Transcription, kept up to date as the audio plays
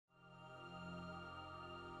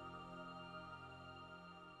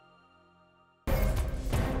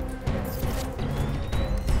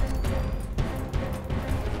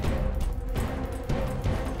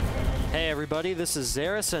everybody, this is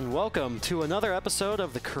Xeris and welcome to another episode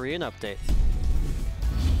of the Korean Update.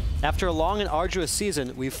 After a long and arduous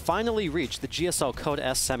season, we've finally reached the GSL Code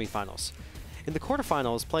S semifinals. In the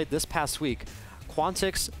quarterfinals played this past week,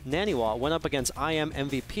 Quantix Naniwa went up against IM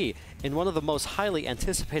MVP in one of the most highly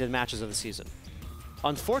anticipated matches of the season.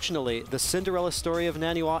 Unfortunately, the Cinderella story of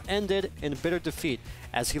Naniwa ended in bitter defeat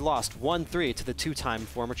as he lost 1-3 to the two-time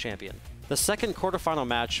former champion. The second quarterfinal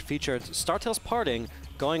match featured StarTale's Parting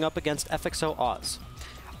going up against FXO Oz.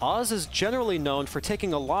 Oz is generally known for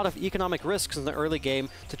taking a lot of economic risks in the early game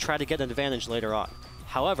to try to get an advantage later on.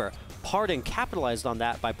 However, Parting capitalized on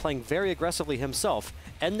that by playing very aggressively himself,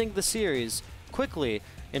 ending the series quickly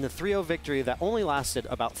in a 3-0 victory that only lasted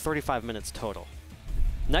about 35 minutes total.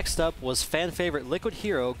 Next up was fan favorite Liquid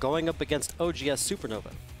Hero going up against OGS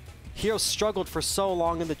Supernova. Hero struggled for so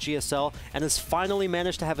long in the GSL and has finally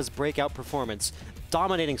managed to have his breakout performance,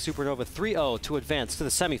 dominating Supernova 3-0 to advance to the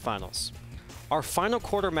semifinals. Our final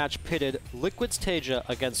quarter match pitted Liquid's Tasia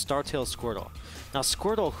against StarTale's Squirtle. Now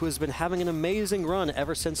Squirtle, who has been having an amazing run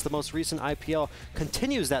ever since the most recent IPL,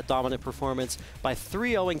 continues that dominant performance by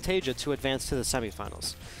 3-0ing Tasia to advance to the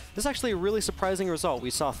semifinals. This is actually a really surprising result. We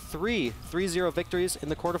saw three 3-0 victories in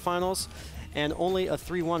the quarterfinals and only a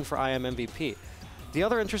 3-1 for IM MVP. The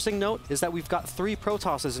other interesting note is that we've got 3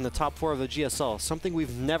 Protosses in the top 4 of the GSL, something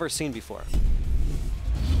we've never seen before.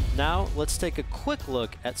 Now, let's take a quick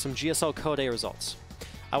look at some GSL Code A results.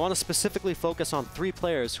 I want to specifically focus on 3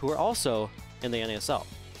 players who are also in the NASL.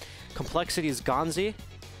 Complexity's Gonzi,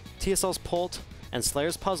 TSL's Polt, and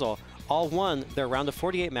Slayer's Puzzle all won their round of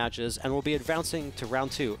 48 matches and will be advancing to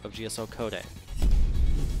round 2 of GSL Code A.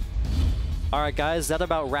 Alright guys, that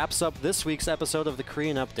about wraps up this week's episode of the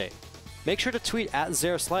Korean Update. Make sure to tweet at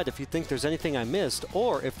XerisLight if you think there's anything I missed,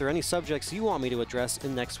 or if there are any subjects you want me to address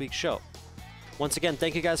in next week's show. Once again,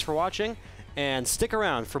 thank you guys for watching, and stick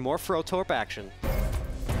around for more Frotorp action.